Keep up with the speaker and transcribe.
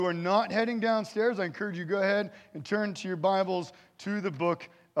you are not heading downstairs, I encourage you to go ahead and turn to your Bibles to the book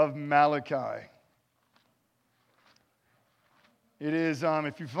of Malachi. It is,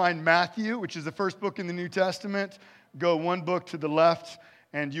 if you find Matthew, which is the first book in the New Testament, go one book to the left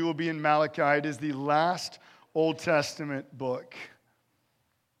and you will be in Malachi. It is the last Old Testament book.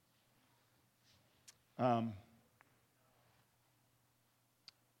 Don't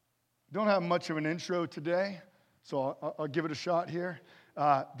have much of an intro today, so I'll give it a shot here.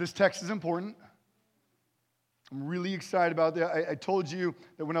 This text is important. I'm really excited about that. I told you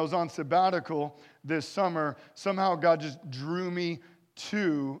that when I was on sabbatical this summer, somehow God just drew me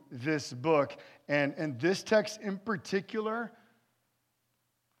to this book. And this text in particular,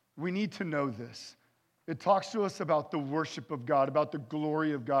 we need to know this. It talks to us about the worship of God, about the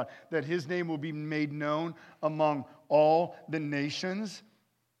glory of God, that His name will be made known among all the nations.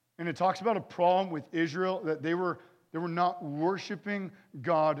 And it talks about a problem with Israel, that they were not worshiping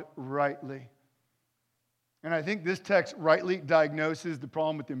God rightly. And I think this text rightly diagnoses the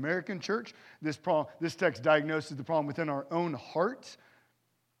problem with the American church. This text diagnoses the problem within our own hearts.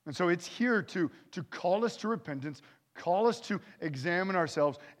 And so it's here to call us to repentance, call us to examine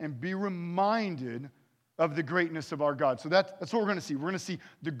ourselves, and be reminded of the greatness of our God. So that's what we're going to see. We're going to see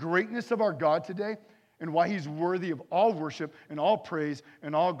the greatness of our God today and why He's worthy of all worship and all praise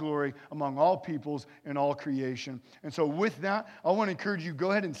and all glory among all peoples and all creation. And so with that, I want to encourage you,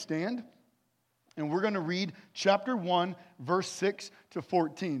 go ahead and stand. And we're going to read chapter 1, verse 6 to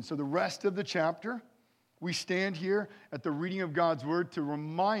 14. So the rest of the chapter, we stand here at the reading of God's word to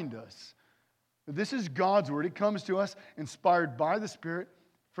remind us that this is God's word. It comes to us inspired by the Spirit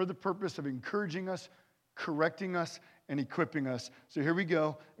for the purpose of encouraging us, correcting us, and equipping us. So here we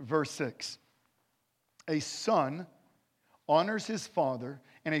go, verse 6. A son honors his father,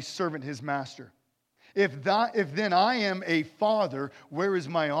 and a servant his master. If then I am a father, where is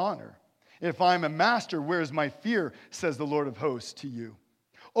my honor? If I am a master, where is my fear, says the Lord of hosts to you.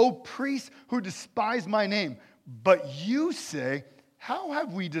 O priests who despise my name, but you say, how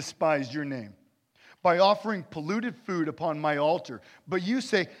have we despised your name? By offering polluted food upon my altar. But you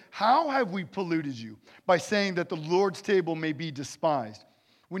say, how have we polluted you? By saying that the Lord's table may be despised.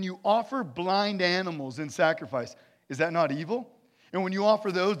 When you offer blind animals in sacrifice, is that not evil? And when you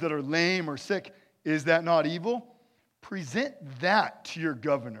offer those that are lame or sick, is that not evil? Present that to your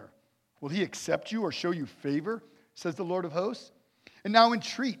governor. Will he accept you or show you favor, says the Lord of hosts? And now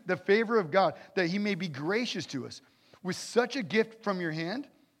entreat the favor of God, that he may be gracious to us. With such a gift from your hand,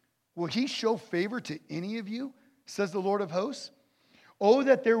 will he show favor to any of you, says the Lord of hosts? Oh,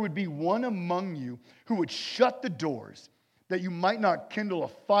 that there would be one among you who would shut the doors, that you might not kindle a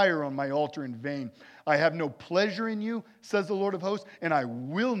fire on my altar in vain. I have no pleasure in you, says the Lord of hosts, and I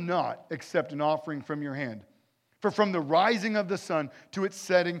will not accept an offering from your hand. For from the rising of the sun to its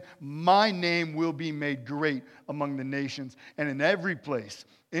setting, my name will be made great among the nations. And in every place,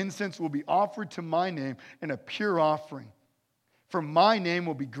 incense will be offered to my name and a pure offering. For my name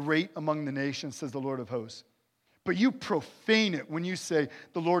will be great among the nations, says the Lord of hosts. But you profane it when you say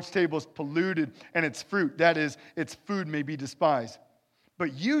the Lord's table is polluted and its fruit, that is, its food may be despised.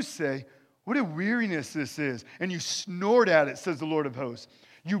 But you say, what a weariness this is. And you snort at it, says the Lord of hosts.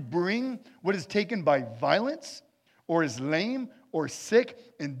 You bring what is taken by violence, or is lame, or sick,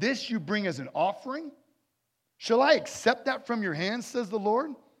 and this you bring as an offering? Shall I accept that from your hands, says the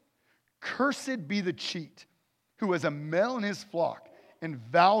Lord? Cursed be the cheat, who has a male in his flock, and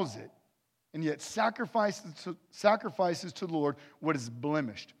vows it, and yet sacrifices to the Lord what is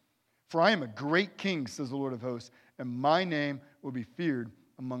blemished. For I am a great king, says the Lord of hosts, and my name will be feared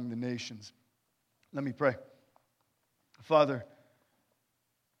among the nations. Let me pray. Father,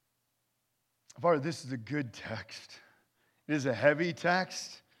 this is a good text. It is a heavy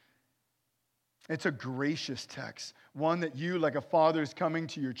text. It's a gracious text. One that you, like a father, is coming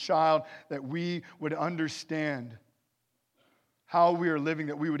to your child, that we would understand how we are living,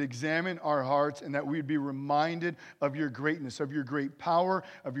 that we would examine our hearts, and that we would be reminded of your greatness, of your great power,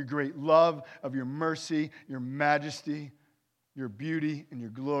 of your great love, of your mercy, your majesty, your beauty, and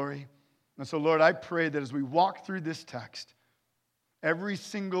your glory. And so, Lord, I pray that as we walk through this text, every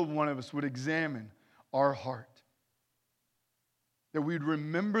single one of us would examine our heart. That we'd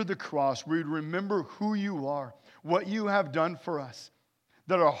remember the cross. We'd remember who you are, what you have done for us.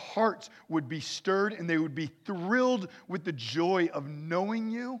 That our hearts would be stirred and they would be thrilled with the joy of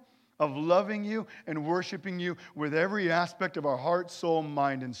knowing you, of loving you, and worshiping you with every aspect of our heart, soul,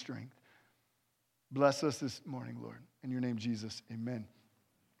 mind, and strength. Bless us this morning, Lord. In your name, Jesus, amen.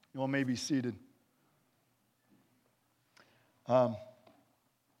 You all may be seated.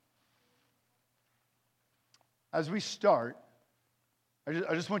 As we start,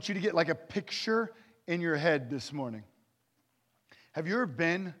 I just want you to get like a picture in your head this morning. Have you ever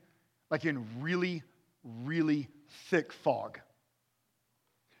been like in really, really thick fog?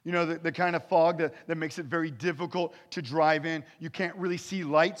 You know, the kind of fog that makes it very difficult to drive in. You can't really see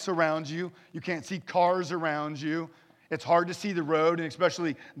lights around you. You can't see cars around you. It's hard to see the road, and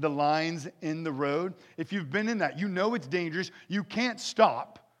especially the lines in the road. If you've been in that, you know it's dangerous. You can't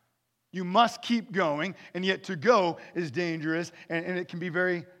stop. You must keep going, and yet to go is dangerous, and it can be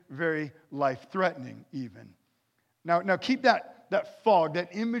very, very life-threatening even. Now keep that fog, that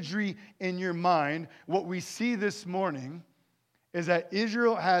imagery in your mind. What we see this morning is that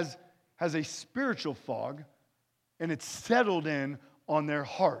Israel has a spiritual fog, and it's settled in on their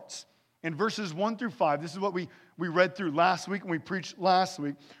hearts. In verses 1 through 5, this is what we read through last week and we preached last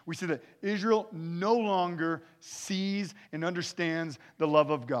week. We see that Israel no longer sees and understands the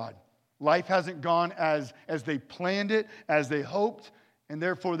love of God. Life hasn't gone as they planned it, as they hoped, and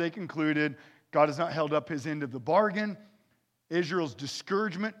therefore they concluded God has not held up his end of the bargain. Israel's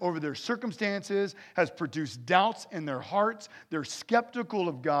discouragement over their circumstances has produced doubts in their hearts. They're skeptical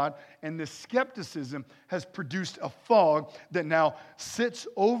of God, and this skepticism has produced a fog that now sits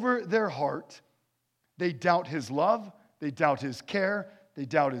over their heart. They doubt his love. They doubt his care. They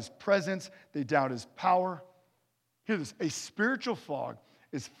doubt his presence. They doubt his power. Hear this, a spiritual fog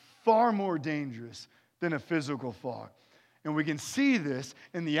is far more dangerous than a physical fog. And we can see this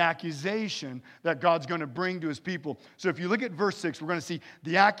in the accusation that God's going to bring to his people. So if you look at verse 6, we're going to see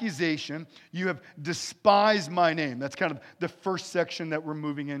the accusation, you have despised my name. That's kind of the first section that we're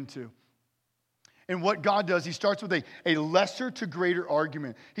moving into. And what God does, he starts with a lesser to greater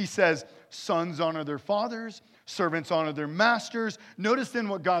argument. He says, sons honor their fathers, servants honor their masters. Notice then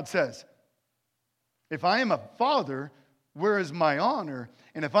what God says. If I am a father, where is my honor?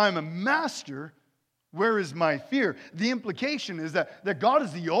 And if I am a master, where is my fear? The implication is that God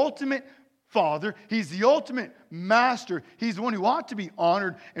is the ultimate father. He's the ultimate master. He's the one who ought to be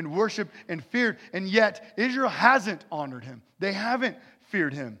honored and worshiped and feared. And yet, Israel hasn't honored him. They haven't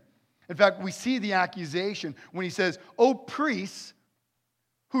feared him. In fact, we see the accusation when he says, O priests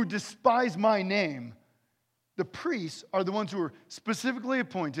who despise my name. The priests are the ones who are specifically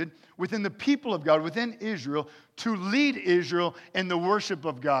appointed within the people of God, within Israel, to lead Israel in the worship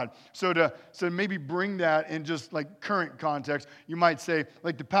of God. So to maybe bring that in just like current context, you might say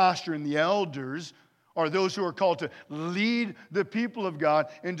like the pastor and the elders are those who are called to lead the people of God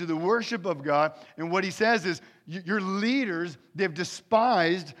into the worship of God. And what he says is, your leaders, they've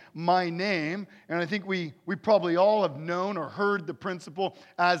despised my name. And I think we probably all have known or heard the principle,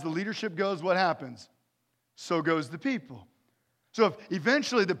 as the leadership goes, what happens? So goes the people. So if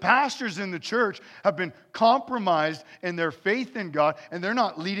eventually the pastors in the church have been compromised in their faith in God and they're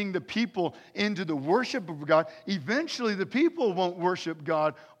not leading the people into the worship of God, eventually the people won't worship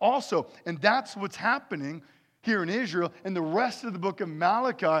God also. And that's what's happening here in Israel. And the rest of the book of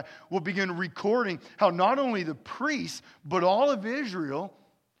Malachi will begin recording how not only the priests, but all of Israel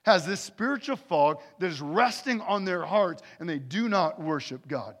has this spiritual fog that is resting on their hearts, and they do not worship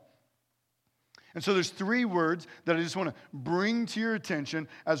God. And so there's three words that I just want to bring to your attention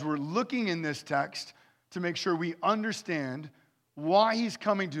as we're looking in this text to make sure we understand why he's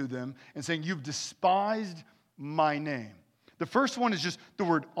coming to them and saying, you've despised my name. The first one is just the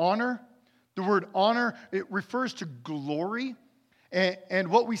word honor. The word honor, it refers to glory. And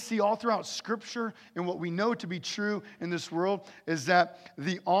what we see all throughout Scripture and what we know to be true in this world is that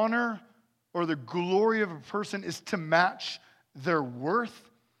the honor or the glory of a person is to match their worth.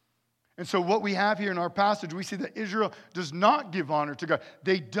 And so what we have here in our passage, we see that Israel does not give honor to God.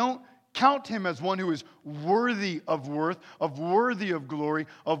 They don't count him as one who is worthy of worth, of worthy of glory,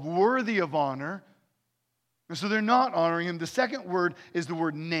 of worthy of honor. And so they're not honoring him. The second word is the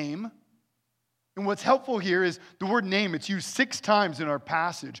word name. And what's helpful here is the word name. It's used 6 times in our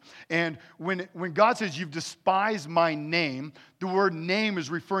passage. And when God says, you've despised my name, the word name is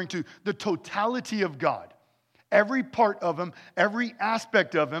referring to the totality of God. Every part of him, every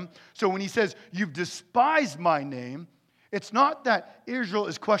aspect of him. So when he says, you've despised my name, it's not that Israel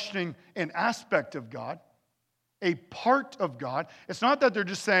is questioning an aspect of God, a part of God. It's not that they're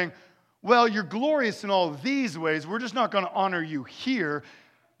just saying, well, you're glorious in all of these ways. We're just not going to honor you here.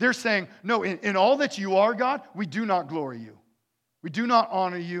 They're saying, no, in all that you are, God, we do not glory you. We do not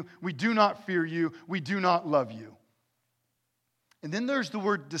honor you. We do not fear you. We do not love you. And then there's the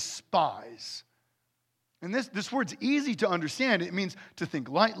word despise. And this word's easy to understand. It means to think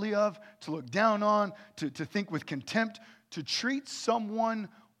lightly of, to look down on, to think with contempt, to treat someone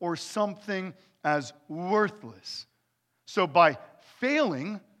or something as worthless. So by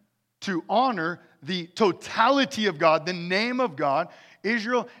failing to honor the totality of God, the name of God,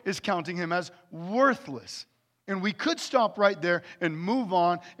 Israel is counting him as worthless. And we could stop right there and move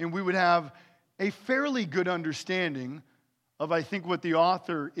on, and we would have a fairly good understanding of, I think, what the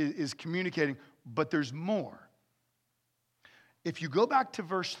author is communicating, but there's more. If you go back to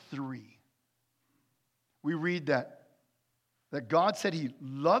verse 3, we read that God said he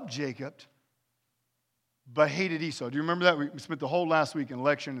loved Jacob, but hated Esau. Do you remember that? We spent the whole last week in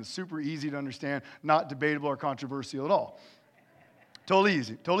election. It's super easy to understand, not debatable or controversial at all. Totally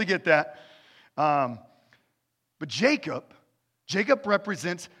easy. Totally get that. But Jacob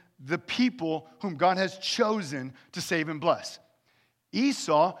represents the people whom God has chosen to save and bless.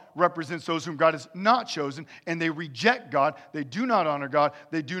 Esau represents those whom God has not chosen, and they reject God. They do not honor God.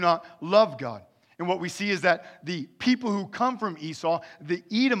 They do not love God. And what we see is that the people who come from Esau, the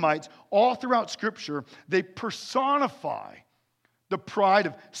Edomites, all throughout Scripture, they personify the pride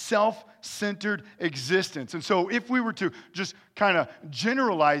of self-centered existence. And so if we were to just kind of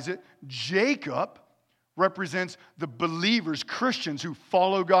generalize it, Jacob represents the believers, Christians who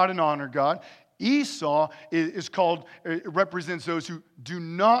follow God and honor God. Esau represents those who do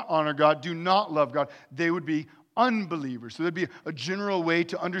not honor God, do not love God. They would be unbelievers. So there'd be a general way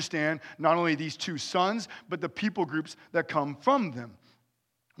to understand not only these two sons, but the people groups that come from them.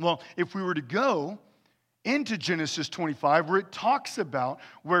 Well, if we were to go into Genesis 25, where it talks about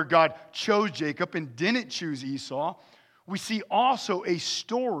where God chose Jacob and didn't choose Esau, we see also a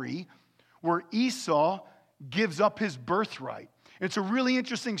story where Esau gives up his birthright. It's a really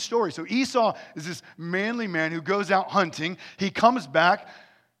interesting story. So Esau is this manly man who goes out hunting. He comes back.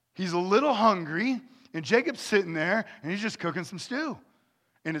 He's a little hungry. And Jacob's sitting there, and he's just cooking some stew.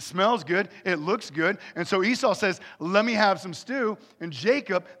 And it smells good. It looks good. And so Esau says, let me have some stew. And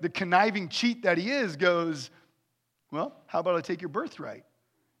Jacob, the conniving cheat that he is, goes, well, how about I take your birthright?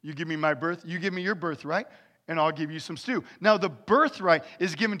 You give me your birthright, and I'll give you some stew. Now, the birthright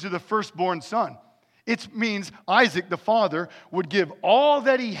is given to the firstborn son. It means Isaac, the father, would give all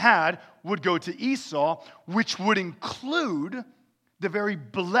that he had, would go to Esau, which would include the very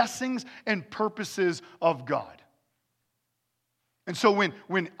blessings and purposes of God. And so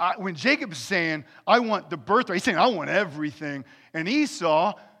when Jacob is saying, I want the birthright, he's saying, I want everything. And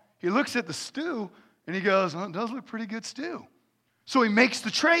Esau, he looks at the stew, and he goes, well, it does look pretty good stew. So he makes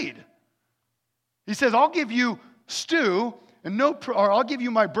the trade. He says, I'll give you stew, or I'll give you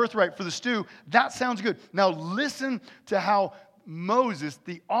my birthright for the stew. That sounds good. Now listen to how Moses,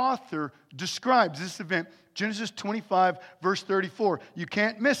 the author, describes this event. Genesis 25, verse 34. You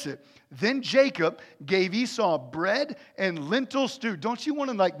can't miss it. Then Jacob gave Esau bread and lentil stew. Don't you want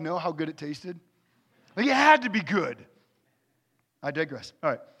to know how good it tasted? It had to be good. I digress.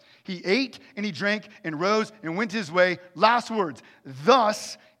 All right. He ate and he drank and rose and went his way. Last words.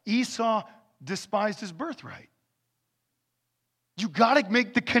 Thus Esau despised his birthright. You got to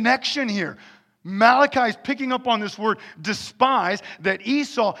make the connection here. Malachi is picking up on this word despise, that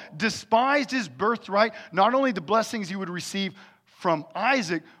Esau despised his birthright, not only the blessings he would receive from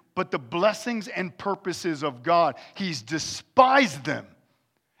Isaac, but the blessings and purposes of God. He's despised them.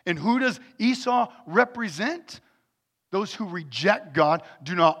 And who does Esau represent? Those who reject God,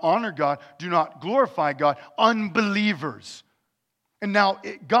 do not honor God, do not glorify God, unbelievers. And now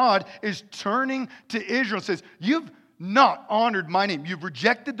God is turning to Israel and says, you've not honored my name. You've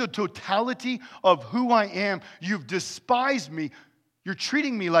rejected the totality of who I am. You've despised me. You're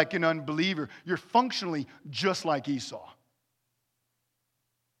treating me like an unbeliever. You're functionally just like Esau.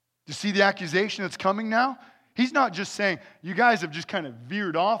 Do you see the accusation that's coming now? He's not just saying, you guys have just kind of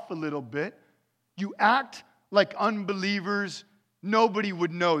veered off a little bit. You act like unbelievers. Nobody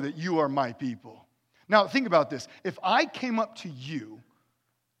would know that you are my people. Now, think about this. If I came up to you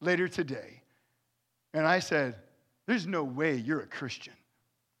later today and I said, there's no way you're a Christian.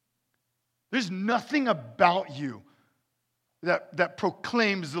 There's nothing about you that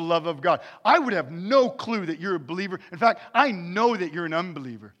proclaims the love of God. I would have no clue that you're a believer. In fact, I know that you're an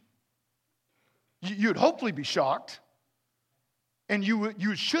unbeliever. You'd hopefully be shocked. And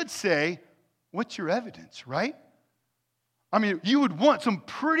you should say, what's your evidence, right? I mean, you would want some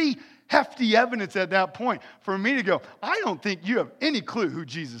pretty hefty evidence at that point for me to go, I don't think you have any clue who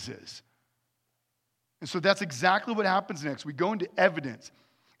Jesus is. And so that's exactly what happens next. We go into evidence.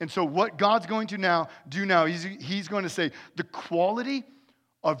 And so what God's going to do now, he's going to say, the quality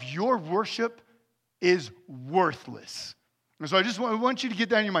of your worship is worthless. And so I want you to get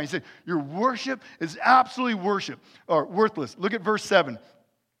that in your mind. He said, your worship is absolutely worthless. Look at verse 7.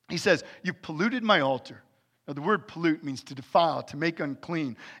 He says, you've polluted my altar. Now the word pollute means to defile, to make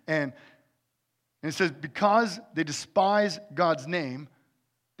unclean. And it says, because they despise God's name,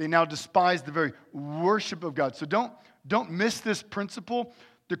 they now despise the very worship of God. So don't don't miss this principle.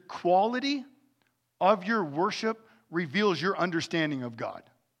 The quality of your worship reveals your understanding of God.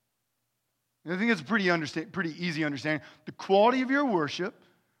 And I think it's a pretty easy understanding. The quality of your worship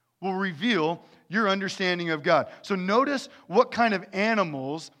will reveal your understanding of God. So notice what kind of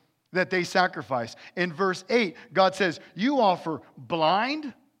animals that they sacrifice. In verse 8, God says, you offer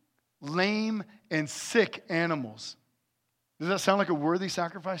blind, lame, and sick animals. Does that sound like a worthy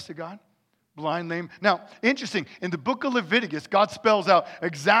sacrifice to God? Blind, lame. Now, interesting, in the book of Leviticus, God spells out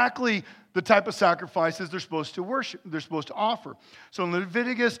exactly the type of sacrifices they're supposed to worship, they're supposed to offer. So in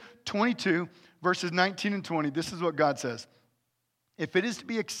Leviticus 22, verses 19 and 20, this is what God says. If it is to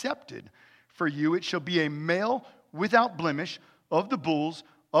be accepted for you, it shall be a male without blemish of the bulls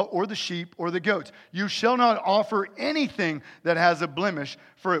or the sheep or the goats. You shall not offer anything that has a blemish,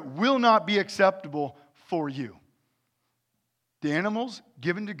 for it will not be acceptable for you. The animals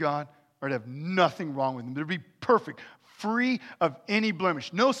given to God are to have nothing wrong with them. They're to be perfect, free of any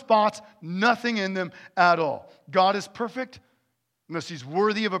blemish. No spots, nothing in them at all. God is perfect, unless he's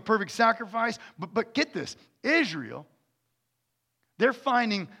worthy of a perfect sacrifice. But get this, Israel, they're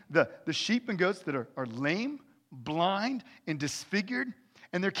finding the sheep and goats that are lame, blind, and disfigured,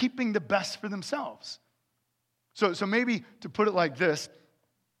 and they're keeping the best for themselves. So maybe to put it like this,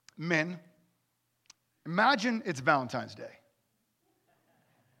 men, imagine it's Valentine's Day.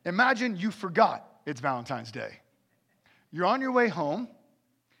 Imagine you forgot it's Valentine's Day. You're on your way home.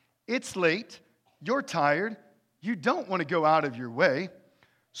 It's late. You're tired. You don't want to go out of your way.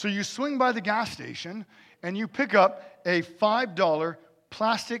 So you swing by the gas station and you pick up a $5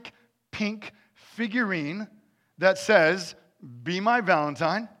 plastic pink figurine that says, "Be my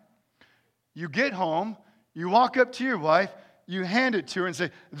Valentine." You get home. You walk up to your wife. You hand it to her and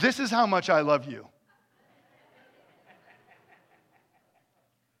say, "This is how much I love you."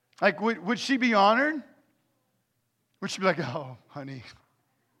 Like, would she be honored? Would she be like, "Oh, honey"?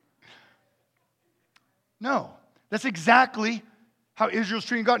 No. That's exactly how Israel's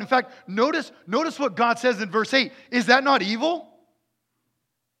treating God. In fact, notice what God says in verse 8. Is that not evil?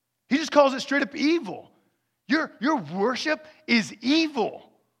 He just calls it straight up evil. Your worship is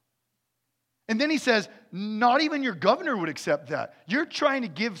evil. And then he says, not even your governor would accept that. You're trying to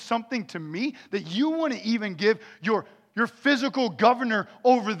give something to me that you want to even give your physical governor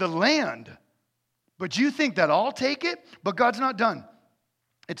over the land. But you think that I'll take it? But God's not done.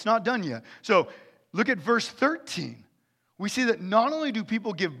 It's not done yet. So look at verse 13. We see that not only do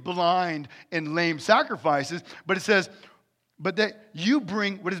people give blind and lame sacrifices, but it says, but that you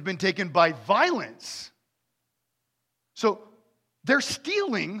bring what has been taken by violence. So they're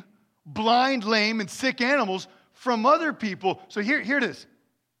stealing blind, lame, and sick animals from other people. So here it is.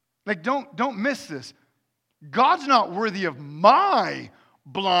 Like, don't miss this. God's not worthy of my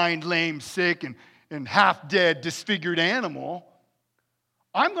blind, lame, sick, and half-dead, disfigured animal.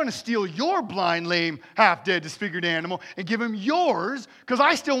 I'm going to steal your blind, lame, half-dead, disfigured animal and give him yours because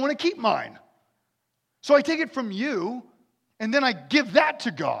I still want to keep mine. So I take it from you, and then I give that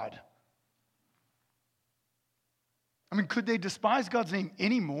to God. I mean, could they despise God's name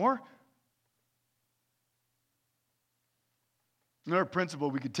anymore? Another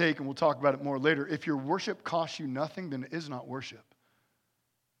principle we could take, and we'll talk about it more later. If your worship costs you nothing, then it is not worship.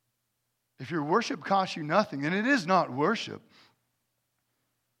 If your worship costs you nothing, then it is not worship.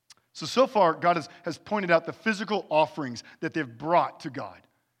 So far, God has pointed out the physical offerings that they've brought to God.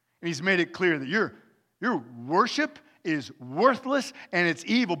 And he's made it clear that your worship is worthless and it's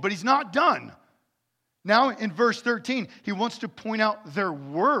evil, but he's not done. Now in verse 13, he wants to point out their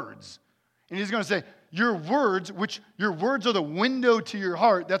words. And he's going to say, your words are the window to your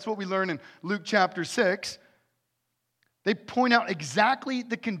heart. That's what we learn in Luke chapter 6. They point out exactly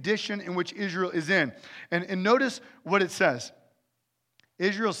the condition in which Israel is in. And notice what it says.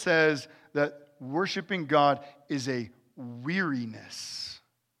 Israel says that worshiping God is a weariness.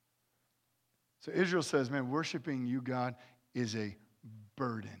 So Israel says, man, worshiping you, God, is a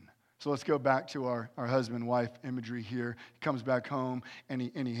burden. So let's go back to our husband-wife imagery here. He comes back home, and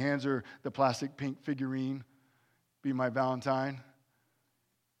he hands her the plastic pink figurine, "Be my Valentine."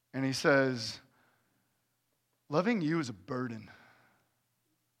 And he says, loving you is a burden.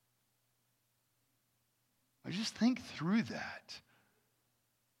 I just think through that.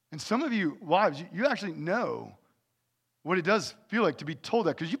 And some of you wives, you actually know what it does feel like to be told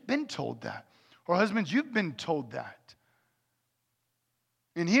that, because you've been told that. Or husbands, you've been told that.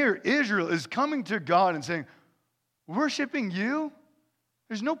 And here, Israel is coming to God and saying, worshiping you,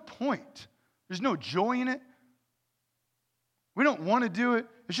 there's no point. There's no joy in it. We don't want to do it.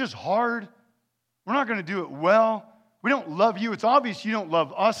 It's just hard. We're not going to do it well. We don't love you. It's obvious you don't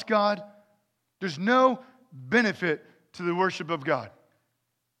love us, God. There's no benefit to the worship of God.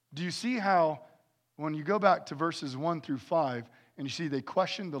 Do you see how when you go back to verses 1 through 5 and you see they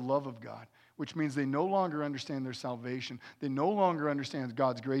question the love of God, which means they no longer understand their salvation. They no longer understand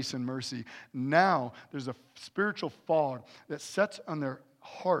God's grace and mercy. Now there's a spiritual fog that sets on their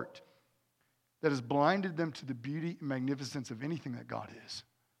heart that has blinded them to the beauty and magnificence of anything that God is.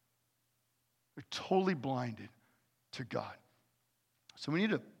 They're totally blinded to God. So we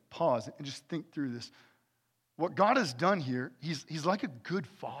need to pause and just think through this. What God has done here, he's like a good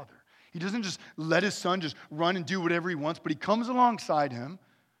father. He doesn't just let his son just run and do whatever he wants, but he comes alongside him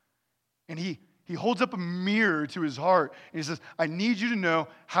and he holds up a mirror to his heart and he says, I need you to know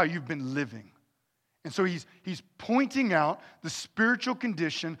how you've been living. And so he's pointing out the spiritual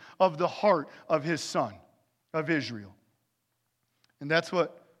condition of the heart of his son, of Israel. And that's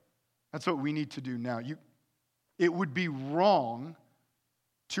what we need to do now. It would be wrong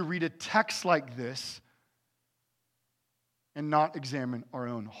to read a text like this and not examine our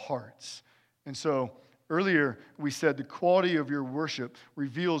own hearts. And so earlier we said the quality of your worship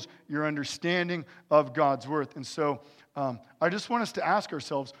reveals your understanding of God's worth. And so I just want us to ask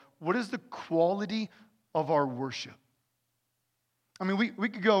ourselves, what is the quality of our worship? I mean, we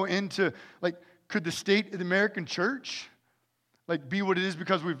could go into, could the state of the American church, be what it is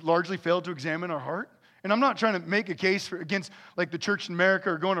because we've largely failed to examine our heart? And I'm not trying to make a case against the church in America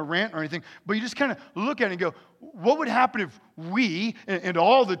or going to rant or anything, but you just kind of look at it and go, what would happen if we and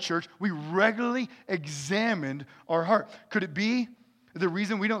all the church, we regularly examined our heart? Could it be the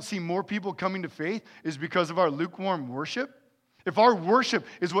reason we don't see more people coming to faith is because of our lukewarm worship? If our worship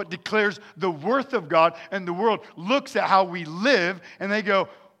is what declares the worth of God and the world looks at how we live and they go,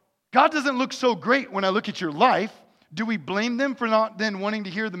 God doesn't look so great when I look at your life, do we blame them for not then wanting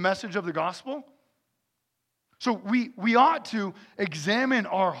to hear the message of the gospel? So we ought to examine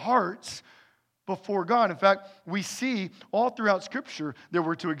our hearts before God. In fact, we see all throughout Scripture that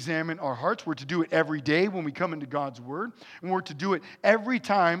we're to examine our hearts. We're to do it every day when we come into God's Word. And we're to do it every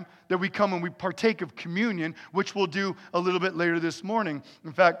time that we come and we partake of communion, which we'll do a little bit later this morning.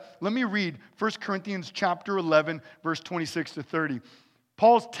 In fact, let me read 1 Corinthians chapter 11, verse 26 to 30.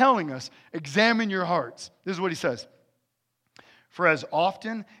 Paul's telling us, examine your hearts. This is what he says. For as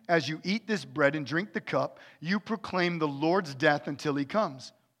often as you eat this bread and drink the cup, you proclaim the Lord's death until he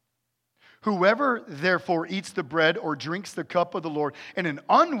comes. Whoever therefore eats the bread or drinks the cup of the Lord in an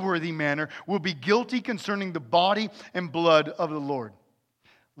unworthy manner will be guilty concerning the body and blood of the Lord.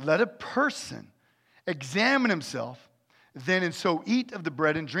 Let a person examine himself, then and so eat of the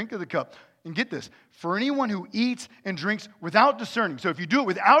bread and drink of the cup. And get this, for anyone who eats and drinks without discerning, so if you do it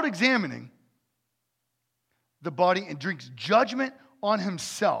without examining the body and drinks judgment on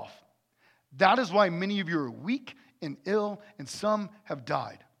himself. That is why many of you are weak and ill, and some have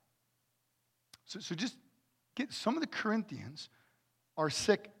died. So just get some of the Corinthians are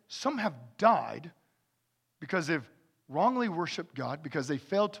sick. Some have died because they've wrongly worshiped God, because they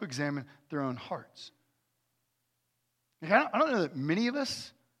failed to examine their own hearts. I don't know that many of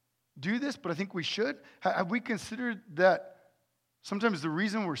us do this, but I think we should. Have we considered that sometimes the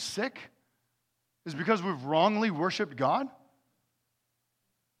reason we're sick is because we've wrongly worshiped God?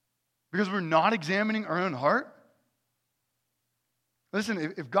 Because we're not examining our own heart?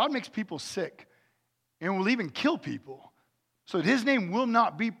 Listen, if God makes people sick and will even kill people so that his name will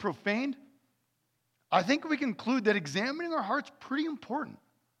not be profaned, I think we conclude that examining our heart's pretty important.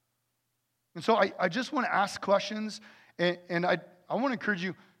 And so I just want to ask questions, and I want to encourage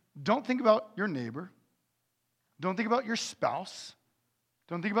you, don't think about your neighbor. Don't think about your spouse.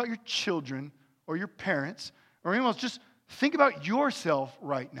 Don't think about your children or your parents, or anyone else. Just think about yourself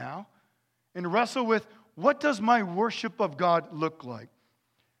right now and wrestle with, what does my worship of God look like?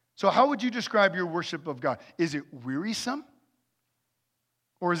 So how would you describe your worship of God? Is it wearisome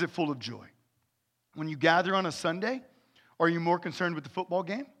or is it full of joy? When you gather on a Sunday, are you more concerned with the football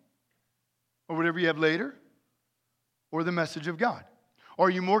game or whatever you have later, or the message of God? Are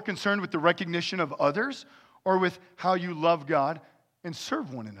you more concerned with the recognition of others or with how you love God and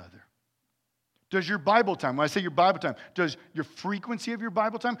serve one another? Does your Bible time, when I say your Bible time, does your frequency of your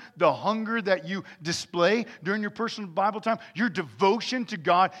Bible time, the hunger that you display during your personal Bible time, your devotion to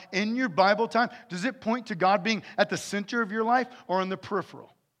God in your Bible time, does it point to God being at the center of your life or on the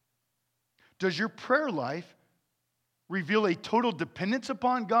peripheral? Does your prayer life reveal a total dependence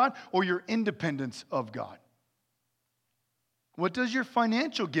upon God or your independence of God? What does your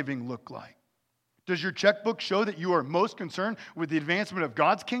financial giving look like? Does your checkbook show that you are most concerned with the advancement of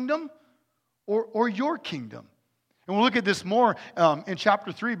God's kingdom or your kingdom? And we'll look at this more in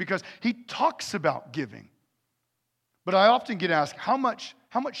chapter 3 because he talks about giving. But I often get asked, how much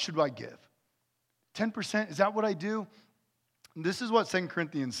should I give? 10%, is that what I do? This is what 2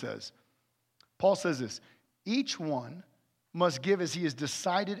 Corinthians says. Paul says this, each one must give as he has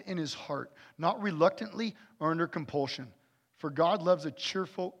decided in his heart, not reluctantly or under compulsion. For God loves a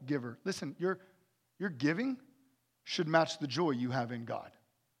cheerful giver. Listen, your giving should match the joy you have in God.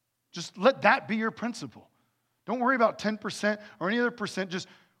 Just let that be your principle. Don't worry about 10% or any other percent. Just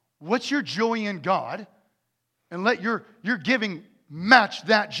what's your joy in God? And let your giving match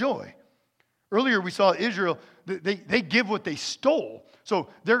that joy. Earlier we saw Israel, they give what they stole. So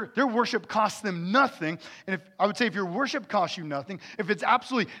their worship costs them nothing. And I would say if your worship costs you nothing, if it's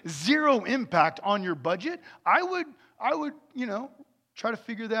absolutely zero impact on your budget, I would try to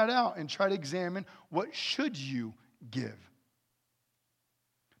figure that out and try to examine what should you give.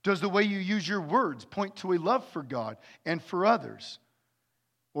 Does the way you use your words point to a love for God and for others?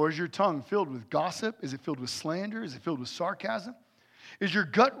 Or is your tongue filled with gossip? Is it filled with slander? Is it filled with sarcasm? Is your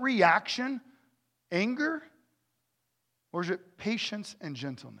gut reaction anger? Or is it patience and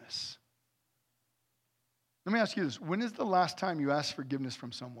gentleness? Let me ask you this. When is the last time you asked forgiveness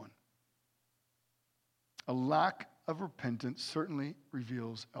from someone? A lack of repentance certainly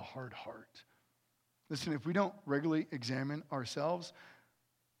reveals a hard heart. Listen, if we don't regularly examine ourselves,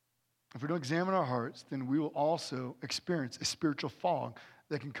 if we don't examine our hearts, then we will also experience a spiritual fog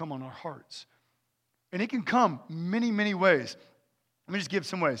that can come on our hearts. And it can come many, many ways. Let me just give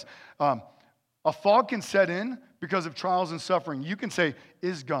some ways. A fog can set in because of trials and suffering. You can say,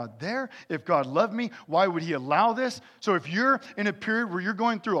 is God there? If God loved me, why would he allow this? So if you're in a period where you're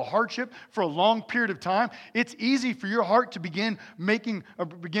going through a hardship for a long period of time, it's easy for your heart to begin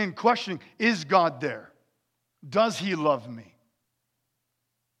questioning, is God there? Does he love me?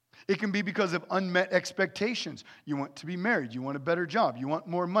 It can be because of unmet expectations. You want to be married. You want a better job. You want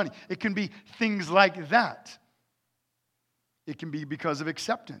more money. It can be things like that. It can be because of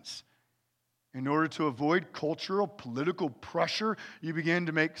acceptance. In order to avoid cultural, political pressure, you begin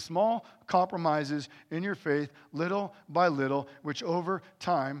to make small compromises in your faith, little by little, which over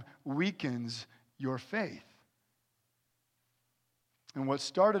time weakens your faith. And what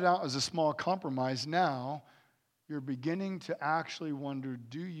started out as a small compromise, now you're beginning to actually wonder,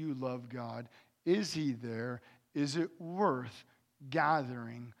 do you love God? Is he there? Is it worth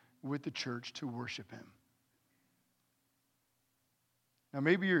gathering with the church to worship him? Now,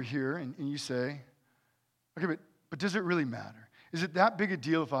 maybe you're here and you say, okay, but does it really matter? Is it that big a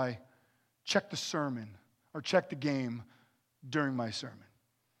deal if I check the sermon or check the game during my sermon?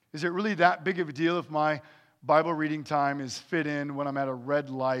 Is it really that big of a deal if my Bible reading time is fit in when I'm at a red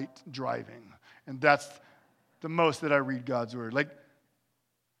light driving? And that's the most that I read God's word. Like,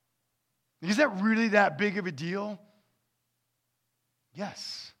 is that really that big of a deal?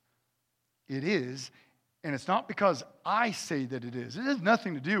 Yes, it is. And it's not because I say that it is. It has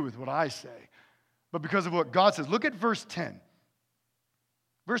nothing to do with what I say, but because of what God says. Look at verse 10.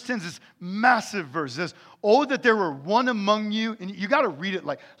 Verse 10 is this massive verse. It says, oh, that there were one among you. And you got to read it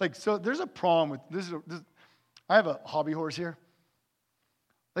like so there's a problem with this. I have a hobby horse here.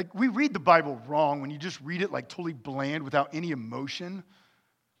 Like, we read the Bible wrong when you just read it like totally bland without any emotion.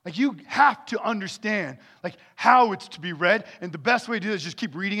 Like, you have to understand like how it's to be read, and the best way to do it is just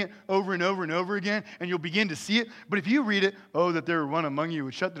keep reading it over and over and over again, and you'll begin to see it. But if you read it, oh, that there were one among you who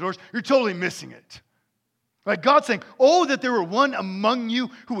would shut the doors, you're totally missing it. Like, God's saying, oh, that there were one among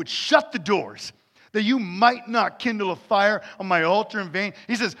you who would shut the doors, that you might not kindle a fire on my altar in vain.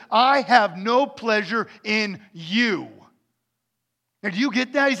 He says, I have no pleasure in you. Now, do you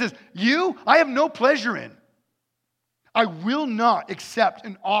get that? He says, you, I have no pleasure in. I will not accept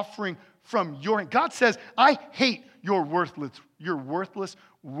an offering from your hand. God says, I hate your worthless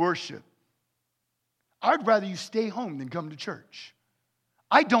worship. I'd rather you stay home than come to church.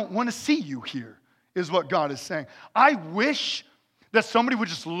 I don't want to see you here, is what God is saying. I wish that somebody would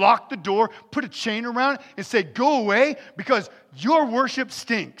just lock the door, put a chain around it, and say, go away, because your worship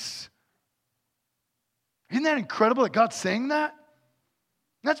stinks. Isn't that incredible that God's saying that?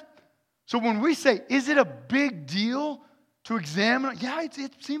 So when we say, is it a big deal to examine? Yeah,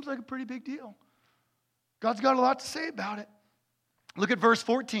 it seems like a pretty big deal. God's got a lot to say about it. Look at verse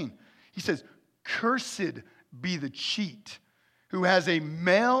 14. He says, cursed be the cheat who has a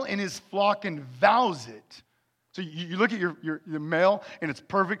male in his flock and vows it. So you look at your male and it's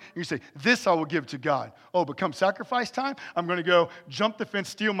perfect. And you say, this I will give to God. Oh, but come sacrifice time, I'm going to go jump the fence,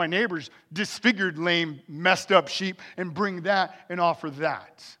 steal my neighbor's disfigured, lame, messed up sheep and bring that and offer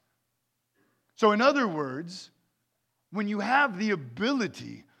that. So in other words, when you have the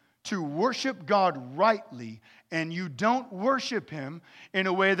ability to worship God rightly and you don't worship him in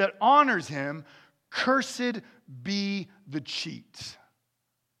a way that honors him, cursed be the cheat.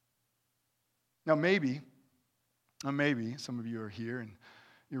 Now maybe Or maybe some of you are here and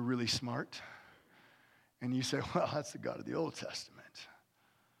you're really smart. And you say, well, that's the God of the Old Testament.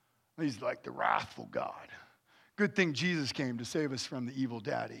 He's like the wrathful God. Good thing Jesus came to save us from the evil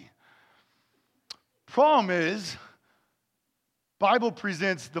daddy. Problem is, Bible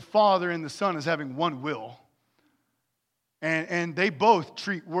presents the Father and the Son as having one will. And they both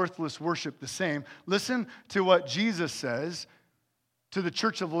treat worthless worship the same. Listen to what Jesus says to the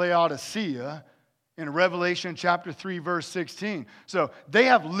church of Laodicea in Revelation chapter 3, verse 16. So they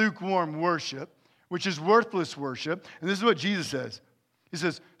have lukewarm worship, which is worthless worship. And this is what Jesus says. He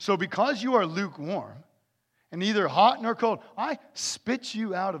says, so because you are lukewarm and neither hot nor cold, I spit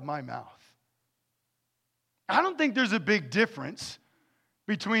you out of my mouth. I don't think there's a big difference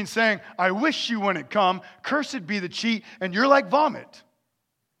between saying, I wish you wouldn't come, cursed be the cheat, and you're like vomit.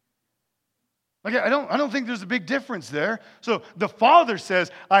 Like, I don't think there's a big difference there. So the Father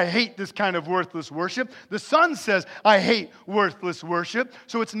says, I hate this kind of worthless worship. The Son says, I hate worthless worship.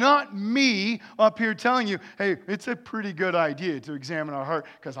 So it's not me up here telling you, hey, it's a pretty good idea to examine our heart,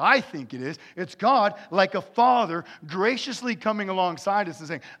 because I think it is. It's God, like a father, graciously coming alongside us and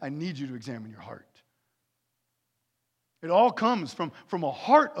saying, I need you to examine your heart. It all comes from a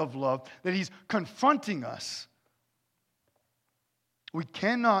heart of love that He's confronting us. We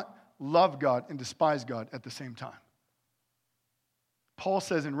cannot love God and despise God at the same time. Paul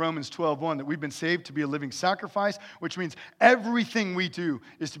says in Romans 12:1 that we've been saved to be a living sacrifice, which means everything we do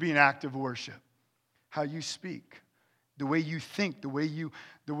is to be an act of worship. How you speak, the way you think, the way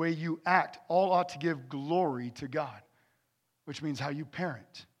you act, all ought to give glory to God, which means how you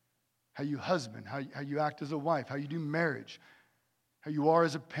parent, how you husband, how you act as a wife, how you do marriage, how you are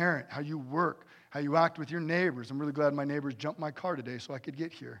as a parent, how you work, how you act with your neighbors. I'm really glad my neighbors jumped my car today so I could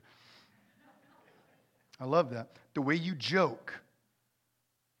get here. I love that. The way you joke.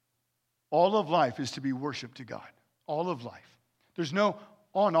 All of life is to be worship to God. All of life. There's no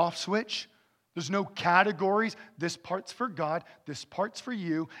on-off switch. There's no categories. This part's for God, this part's for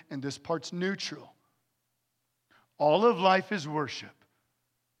you, and this part's neutral. All of life is worship.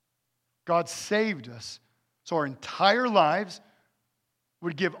 God saved us, so our entire lives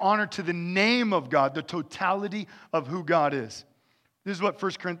would give honor to the name of God, the totality of who God is. This is what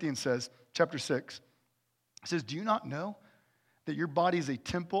 1 Corinthians says, chapter 6. It says, do you not know that your body is a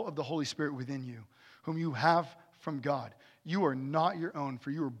temple of the Holy Spirit within you, whom you have from God? You are not your own,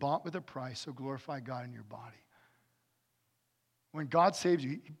 for you were bought with a price, so glorify God in your body. When God saves you,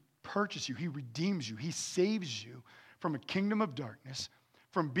 He purchased you, He redeems you, He saves you from a kingdom of darkness,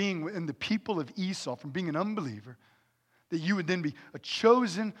 from being in the people of Esau, from being an unbeliever, that you would then be a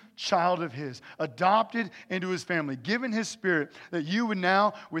chosen child of His, adopted into His family, given His Spirit, that you would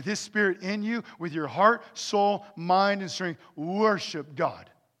now, with His Spirit in you, with your heart, soul, mind, and strength, worship God.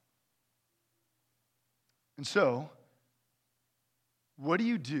 And so, what do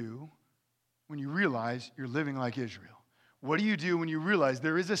you do when you realize you're living like Israel? What do you do when you realize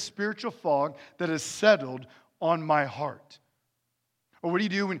there is a spiritual fog that has settled on my heart? Or what do you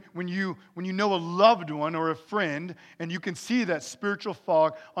do when you know a loved one or a friend and you can see that spiritual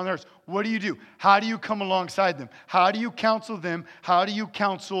fog on their hearts? What do? How do you come alongside them? How do you counsel them? How do you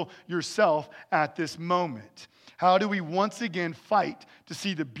counsel yourself at this moment? How do we once again fight to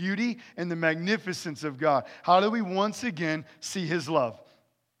see the beauty and the magnificence of God? How do we once again see His love?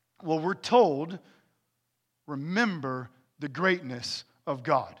 Well, we're told, remember the greatness of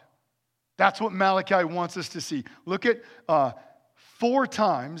God. That's what Malachi wants us to see. Look at 4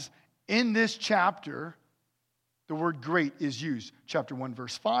 times in this chapter, the word great is used. Chapter 1,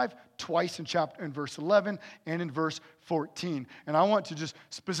 verse 5, twice in verse 11, and in verse 14. And I want to just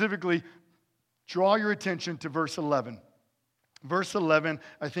specifically draw your attention to verse 11. Verse 11,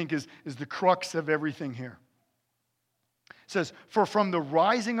 I think, is the crux of everything here. It says, for from the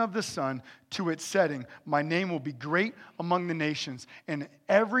rising of the sun to its setting, my name will be great among the nations, and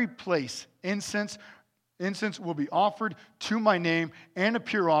every place incense will be offered to my name, and a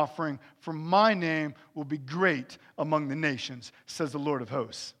pure offering for my name will be great among the nations, says the Lord of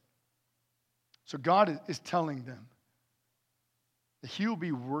hosts. So God is telling them that He will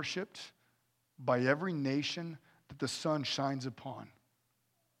be worshiped by every nation that the sun shines upon.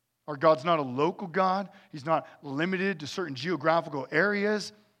 Our God's not a local God. He's not limited to certain geographical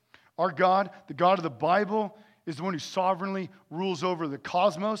areas. Our God, the God of the Bible, is the one who sovereignly rules over the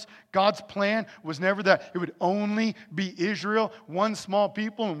cosmos. God's plan was never that it would only be Israel, one small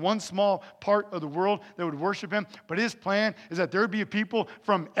people in one small part of the world that would worship Him. But His plan is that there would be a people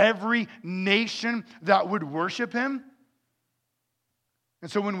from every nation that would worship Him. And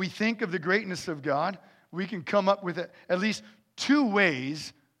so when we think of the greatness of God, we can come up with at least 2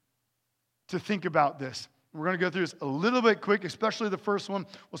 ways to think about this. We're going to go through this a little bit quick, especially the first one.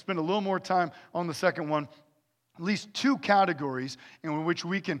 We'll spend a little more time on the second one. At least two categories in which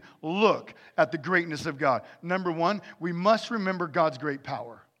we can look at the greatness of God. Number one, we must remember God's great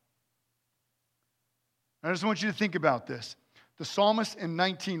power. I just want you to think about this. The psalmist in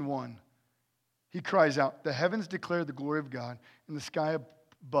 19:1, he cries out, "The heavens declare the glory of God, and the sky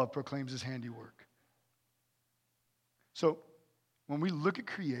above proclaims his handiwork." So when we look at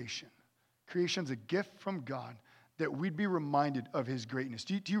creation, creation's a gift from God that we'd be reminded of his greatness.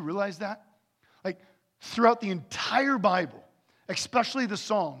 Do you realize that? Like, throughout the entire Bible, especially the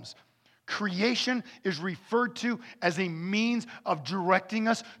Psalms, creation is referred to as a means of directing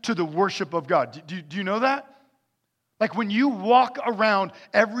us to the worship of God. Do you know that? Like when you walk around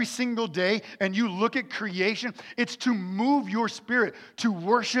every single day and you look at creation, it's to move your spirit to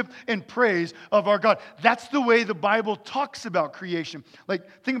worship and praise of our God. That's the way the Bible talks about creation.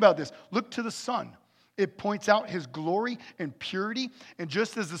 Like, think about this. Look to the sun. It points out his glory and purity. And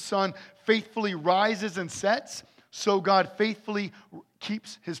just as the sun faithfully rises and sets, so God faithfully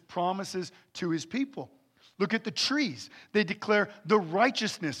keeps his promises to his people. Look at the trees. They declare the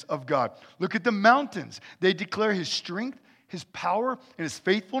righteousness of God. Look at the mountains. They declare his strength, his power, and his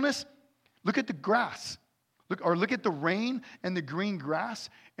faithfulness. Look at the grass. Look at the rain and the green grass,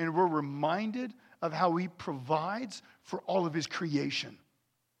 and we're reminded of how he provides for all of his creation.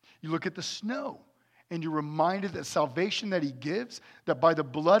 You look at the snow, and you're reminded that salvation that he gives, that by the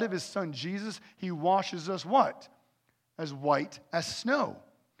blood of his son Jesus, he washes us what? As white as snow.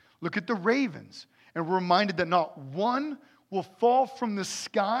 Look at the ravens. And we're reminded that not one will fall from the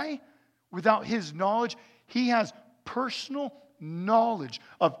sky without his knowledge. He has personal knowledge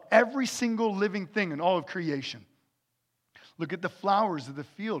of every single living thing in all of creation. Look at the flowers of the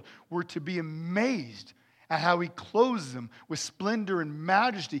field. We're to be amazed at how he clothes them with splendor and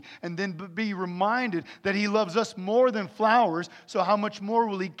majesty, and then be reminded that he loves us more than flowers, so how much more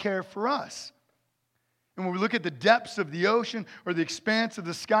will he care for us? And when we look at the depths of the ocean or the expanse of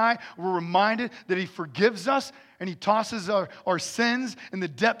the sky, we're reminded that he forgives us and he tosses our sins in the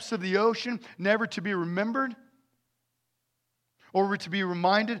depths of the ocean, never to be remembered. Or we're to be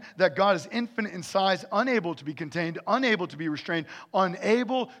reminded that God is infinite in size, unable to be contained, unable to be restrained,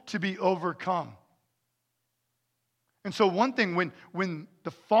 unable to be overcome. And so one thing, when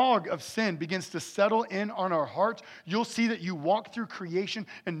the fog of sin begins to settle in on our hearts, you'll see that you walk through creation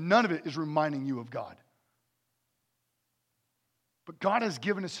and none of it is reminding you of God. But God has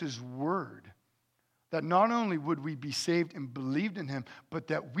given us his word that not only would we be saved and believed in him, but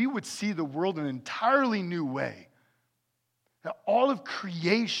that we would see the world in an entirely new way. That all of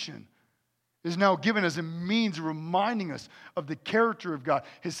creation is now given as a means of reminding us of the character of God,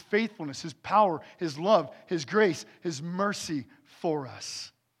 his faithfulness, his power, his love, his grace, his mercy for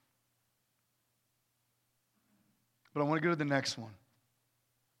us. But I want to go to the next one.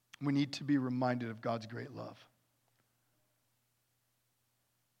 We need to be reminded of God's great love.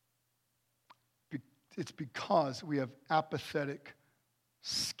 It's because we have apathetic,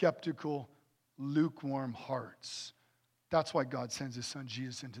 skeptical, lukewarm hearts. That's why God sends his son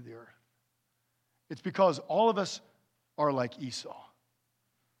Jesus into the earth. It's because all of us are like Esau.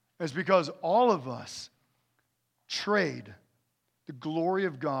 It's because all of us trade the glory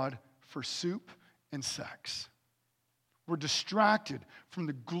of God for soup and sex. We're distracted from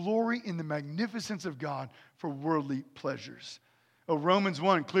the glory and the magnificence of God for worldly pleasures. Romans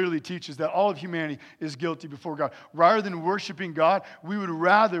 1 clearly teaches that all of humanity is guilty before God. Rather than worshiping God, we would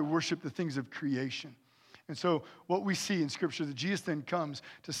rather worship the things of creation. And so what we see in Scripture, that Jesus then comes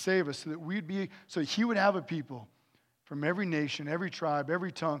to save us so he would have a people from every nation, every tribe,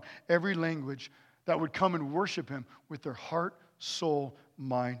 every tongue, every language that would come and worship him with their heart, soul,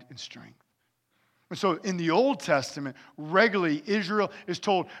 mind, and strength. And so in the Old Testament, regularly Israel is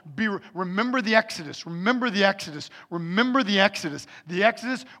told, remember the Exodus, remember the Exodus, remember the Exodus. The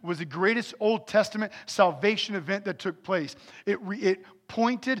Exodus was the greatest Old Testament salvation event that took place. It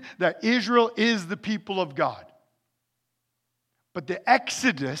pointed that Israel is the people of God. But the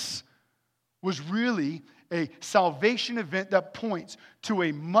Exodus was really a salvation event that points to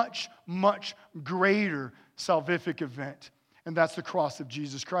a much, much greater salvific event. And that's the cross of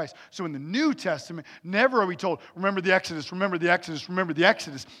Jesus Christ. So in the New Testament, never are we told, remember the Exodus, remember the Exodus, remember the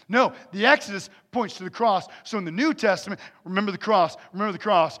Exodus. No, the Exodus points to the cross. So in the New Testament, remember the cross, remember the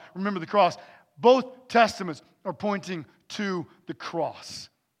cross, remember the cross. Both testaments are pointing to the cross.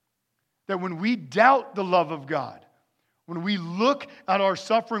 That when we doubt the love of God, when we look at our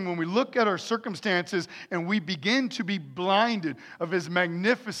suffering, when we look at our circumstances, and we begin to be blinded of his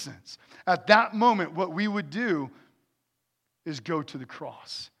magnificence, at that moment, what we would do is go to the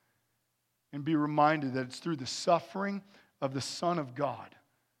cross. and be reminded that it's through the suffering of the Son of God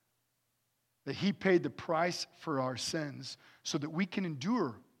that he paid the price for our sins so that we can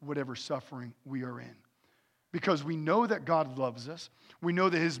endure whatever suffering we are in. Because we know that God loves us. We know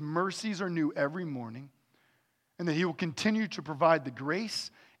that his mercies are new every morning, and that he will continue to provide the grace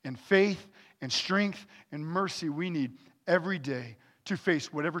and faith and strength and mercy we need every day to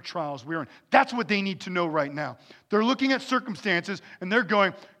face whatever trials we're in. That's what they need to know right now. They're looking at circumstances and they're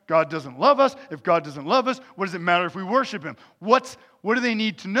going, God doesn't love us. If God doesn't love us, what does it matter if we worship him? What do they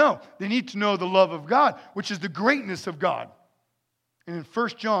need to know? They need to know the love of God, which is the greatness of God. And in 1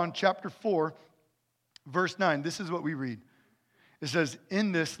 John chapter 4, verse 9, this is what we read. It says,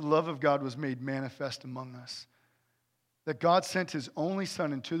 in this, the love of God was made manifest among us, that God sent his only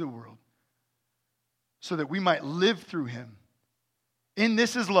Son into the world so that we might live through him. In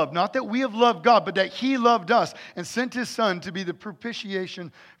this is love, not that we have loved God, but that he loved us and sent his Son to be the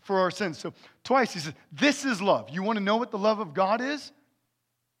propitiation for our sins. So twice he says, this is love. You want to know what the love of God is?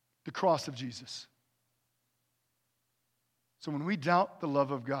 The cross of Jesus. So when we doubt the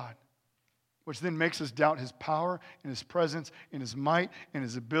love of God, which then makes us doubt his power and his presence and his might and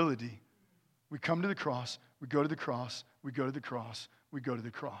his ability, we come to the cross, we go to the cross, we go to the cross, we go to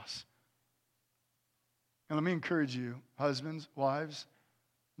the cross. And let me encourage you, husbands, wives,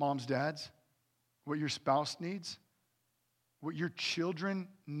 moms, dads, what your spouse needs, what your children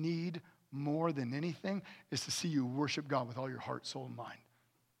need more than anything is to see you worship God with all your heart, soul, and mind.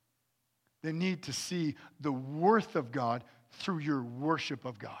 They need to see the worth of God through your worship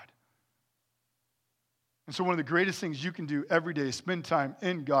of God. And so one of the greatest things you can do every day is spend time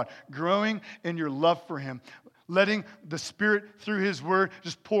in God, growing in your love for him, letting the Spirit through his word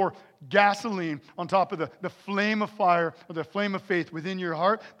just pour gasoline on top of the flame of fire or the flame of faith within your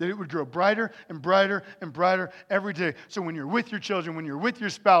heart, that it would grow brighter and brighter and brighter every day. So when you're with your children, when you're with your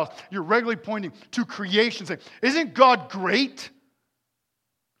spouse, you're regularly pointing to creation, saying, isn't God great?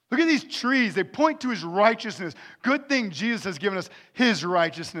 Look at these trees. They point to his righteousness. Good thing Jesus has given us his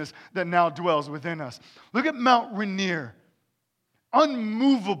righteousness that now dwells within us. Look at Mount Rainier.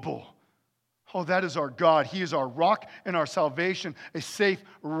 Unmovable. Oh, that is our God. He is our rock and our salvation, a safe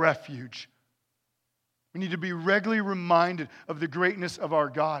refuge. We need to be regularly reminded of the greatness of our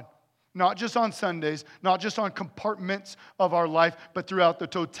God. Not just on Sundays, not just on compartments of our life, but throughout the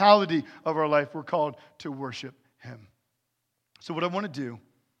totality of our life, we're called to worship him. So what I want to do,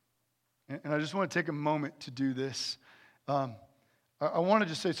 and I just want to take a moment to do this. I want to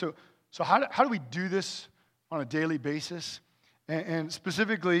just say, so how do we do this on a daily basis? And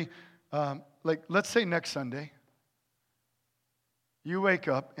specifically, like let's say next Sunday, you wake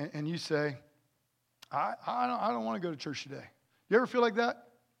up and you say, I don't want to go to church today. You ever feel like that?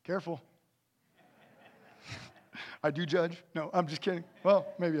 Careful. I do judge. No, I'm just kidding. Well,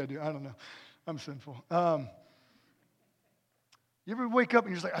 maybe I do. I don't know. I'm sinful. You ever wake up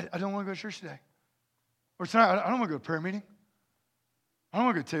and you're just like, I don't want to go to church today? Or tonight, I don't want to go to prayer meeting. I don't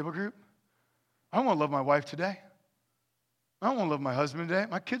want to go to table group. I don't want to love my wife today. I don't want to love my husband today.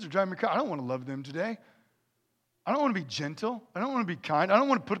 My kids are driving me crazy. I don't want to love them today. I don't want to be gentle. I don't want to be kind. I don't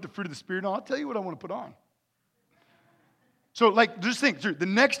want to put the fruit of the Spirit on. I'll tell you what I want to put on. So, like, just think through. The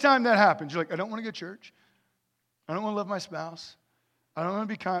next time that happens, you're like, I don't want to go to church. I don't want to love my spouse. I don't want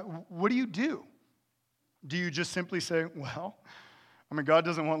to be kind. What do you do? Do you just simply say, well, I mean, God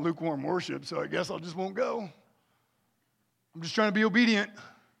doesn't want lukewarm worship, so I guess I just won't go. I'm just trying to be obedient.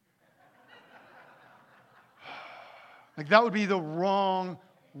 Like, that would be the wrong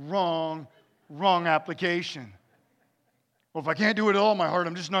application. Well, if I can't do it all in my heart,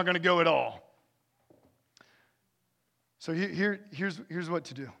 I'm just not going to go at all. So here's what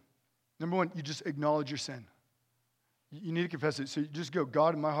to do. Number one, you just acknowledge your sin. You need to confess it. So you just go,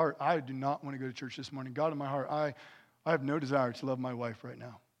 God, in my heart, I do not want to go to church this morning. God, in my heart, I have no desire to love my wife right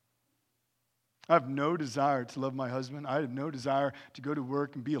now. I have no desire to love my husband. I have no desire to go to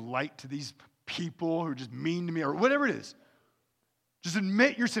work and be a light to these people who are just mean to me or whatever it is. Just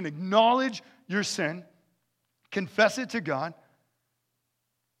admit your sin. Acknowledge your sin. Confess it to God.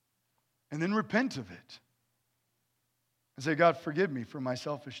 And then repent of it. And say, God, forgive me for my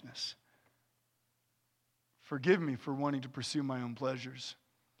selfishness. Forgive me for wanting to pursue my own pleasures.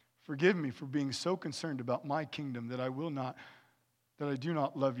 Forgive me for being so concerned about my kingdom that I do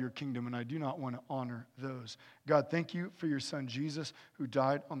not love your kingdom and I do not want to honor those. God, thank you for your son Jesus who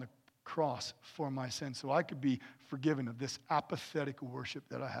died on the cross for my sins so I could be forgiven of this apathetic worship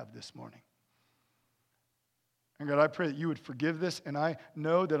that I have this morning. And God, I pray that you would forgive this, and I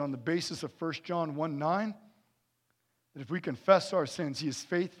know that on the basis of 1 John 1:9, that if we confess our sins, he is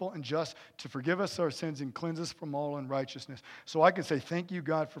faithful and just to forgive us our sins and cleanse us from all unrighteousness. So I can say, thank you,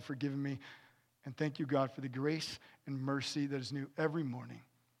 God, for forgiving me And thank you, God, for the grace and mercy that is new every morning,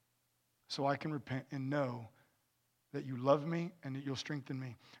 so I can repent and know that you love me and that you'll strengthen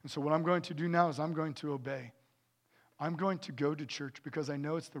me. And so what I'm going to do now is I'm going to obey. I'm going to go to church because I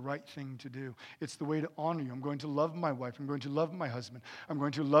know it's the right thing to do. It's the way to honor you. I'm going to love my wife. I'm going to love my husband. I'm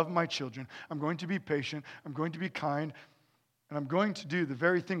going to love my children. I'm going to be patient. I'm going to be kind. And I'm going to do the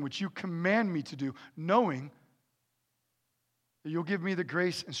very thing which you command me to do, knowing that you'll give me the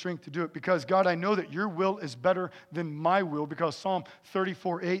grace and strength to do it. Because, God, I know that your will is better than my will. Because Psalm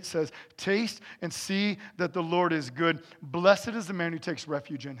 34:8 says, taste and see that the Lord is good. Blessed is the man who takes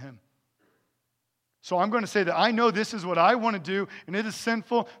refuge in him. So I'm going to say that I know this is what I want to do, and it is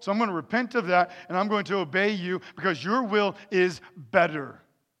sinful. So I'm going to repent of that, and I'm going to obey you because your will is better.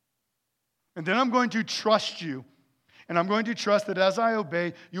 And then I'm going to trust you. And I'm going to trust that as I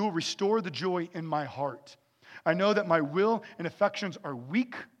obey, you will restore the joy in my heart. I know that my will and affections are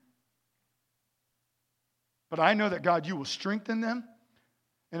weak, but I know that, God, you will strengthen them.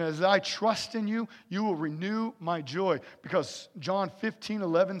 And as I trust in you, you will renew my joy. Because John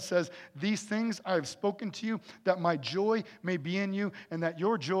 15:11 says, these things I have spoken to you, that my joy may be in you, and that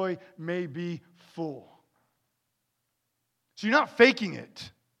your joy may be full. So you're not faking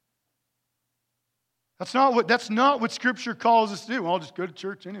it. That's not what Scripture calls us to do. Well, I'll just go to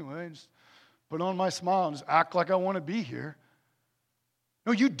church anyway. Just put on my smile and just act like I want to be here.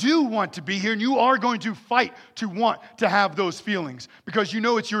 No, you do want to be here, and you are going to fight to want to have those feelings because you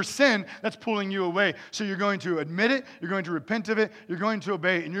know it's your sin that's pulling you away. So you're going to admit it, you're going to repent of it, you're going to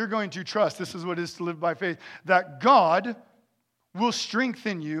obey it, and you're going to trust, this is what it is to live by faith, that God will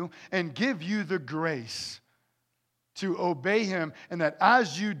strengthen you and give you the grace to obey him, and that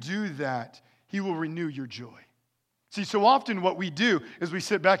as you do that, he will renew your joy. See, so often what we do is we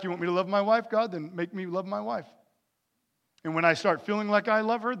sit back, you want me to love my wife, God? Then make me love my wife. And when I start feeling like I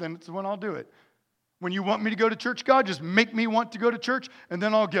love her, then it's when I'll do it. When you want me to go to church, God, just make me want to go to church, and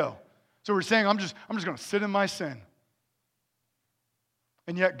then I'll go. So we're saying, I'm just going to sit in my sin.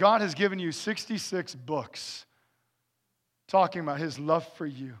 And yet God has given you 66 books talking about his love for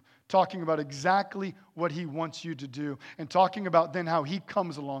you, talking about exactly what he wants you to do, and talking about then how he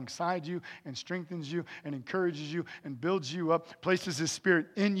comes alongside you and strengthens you and encourages you and builds you up, places his spirit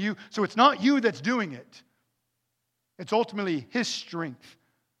in you. So it's not you that's doing it. It's ultimately his strength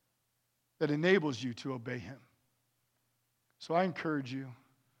that enables you to obey him. So I encourage you,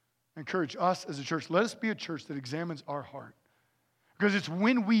 I encourage us as a church, let us be a church that examines our heart. Because it's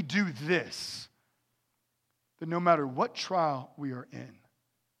when we do this that no matter what trial we are in,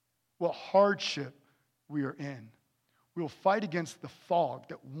 what hardship we are in, we will fight against the fog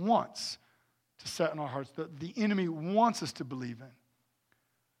that wants to set in our hearts, that the enemy wants us to believe in.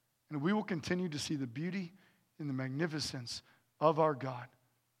 And we will continue to see the beauty and the magnificence of our God.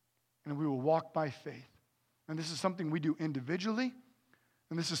 And we will walk by faith. And this is something we do individually,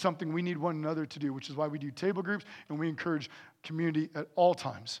 and this is something we need one another to do, which is why we do table groups, and we encourage community at all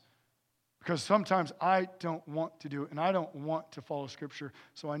times. Because sometimes I don't want to do it, and I don't want to follow Scripture,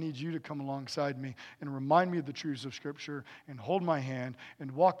 so I need you to come alongside me and remind me of the truths of Scripture and hold my hand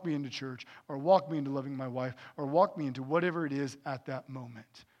and walk me into church or walk me into loving my wife or walk me into whatever it is at that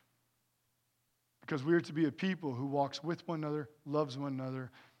moment. Because we are to be a people who walks with one another, loves one another,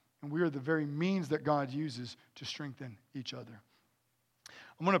 and we are the very means that God uses to strengthen each other.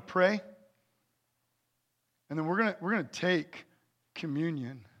 I'm going to pray, and then we're going to take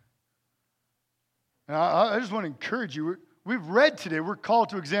communion. And I just want to encourage you. We've read today, we're called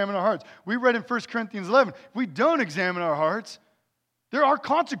to examine our hearts. We read in 1 Corinthians 11, if we don't examine our hearts, there are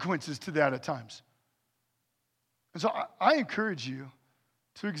consequences to that at times. And so I encourage you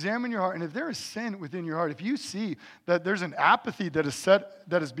to examine your heart. And if there is sin within your heart, if you see that there's an apathy that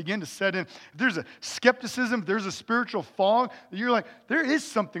has begun to set in, if there's a skepticism, if there's a spiritual fog, you're like, there is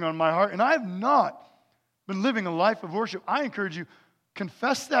something on my heart, and I have not been living a life of worship, I encourage you,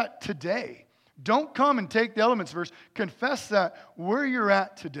 confess that today. Don't come and take the elements verse. Confess that where you're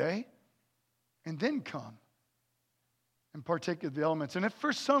at today, and then come and partake of the elements. And if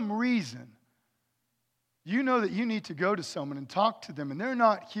for some reason you know that you need to go to someone and talk to them and they're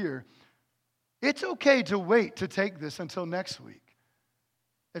not here, it's okay to wait to take this until next week.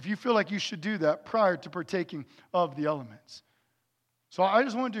 If you feel like you should do that prior to partaking of the elements. So I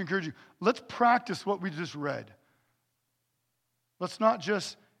just wanted to encourage you, let's practice what we just read. Let's not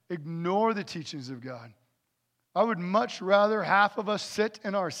just ignore the teachings of God. I would much rather half of us sit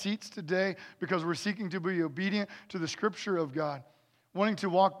in our seats today because we're seeking to be obedient to the Scripture of God, wanting to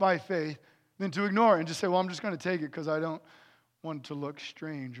walk by faith, than to ignore it and just say, well, I'm just going to take it because I don't want to look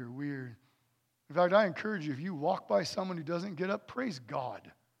strange or weird. In fact, I encourage you, if you walk by someone who doesn't get up, praise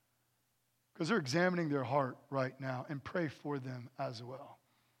God. because they're examining their heart right now, and pray for them as well.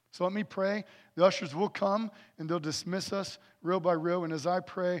 So let me pray. The ushers will come and they'll dismiss us row by row. And as I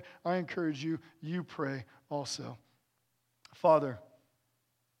pray, I encourage you, you pray also. Father,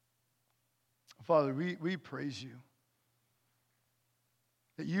 we praise you.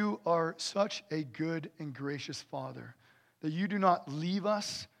 That you are such a good and gracious Father. That you do not leave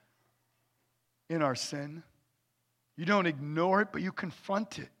us in our sin. You don't ignore it, but you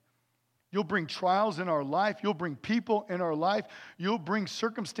confront it. You'll bring trials in our life. You'll bring people in our life. You'll bring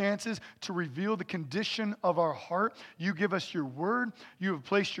circumstances to reveal the condition of our heart. You give us your word. You have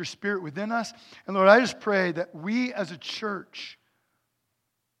placed your spirit within us. And Lord, I just pray that we as a church,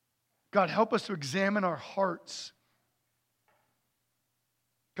 God, help us to examine our hearts.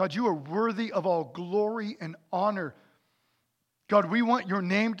 God, you are worthy of all glory and honor. God, we want your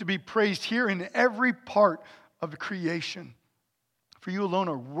name to be praised here in every part of the creation. For you alone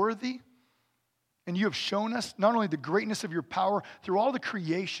are worthy. And you have shown us not only the greatness of your power through all the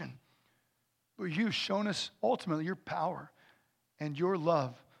creation, but you have shown us ultimately your power and your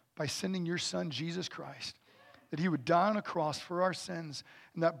love by sending your Son, Jesus Christ, that he would die on a cross for our sins,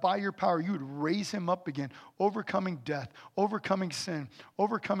 and that by your power you would raise him up again, overcoming death, overcoming sin,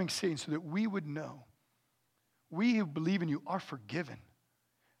 overcoming Satan, so that we would know we who believe in you are forgiven,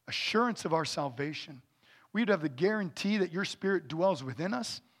 assurance of our salvation. We'd have the guarantee that your Spirit dwells within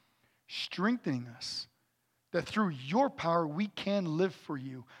us, strengthening us, that through your power we can live for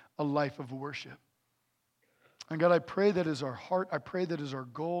you a life of worship. And God, I pray that is our heart. I pray that is our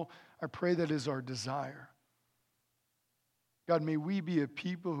goal. I pray that is our desire. God, may we be a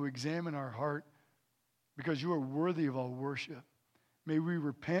people who examine our heart because you are worthy of all worship. May we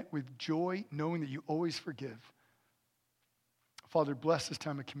repent with joy, knowing that you always forgive. Father, bless this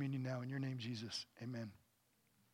time of communion now. In your name, Jesus, amen.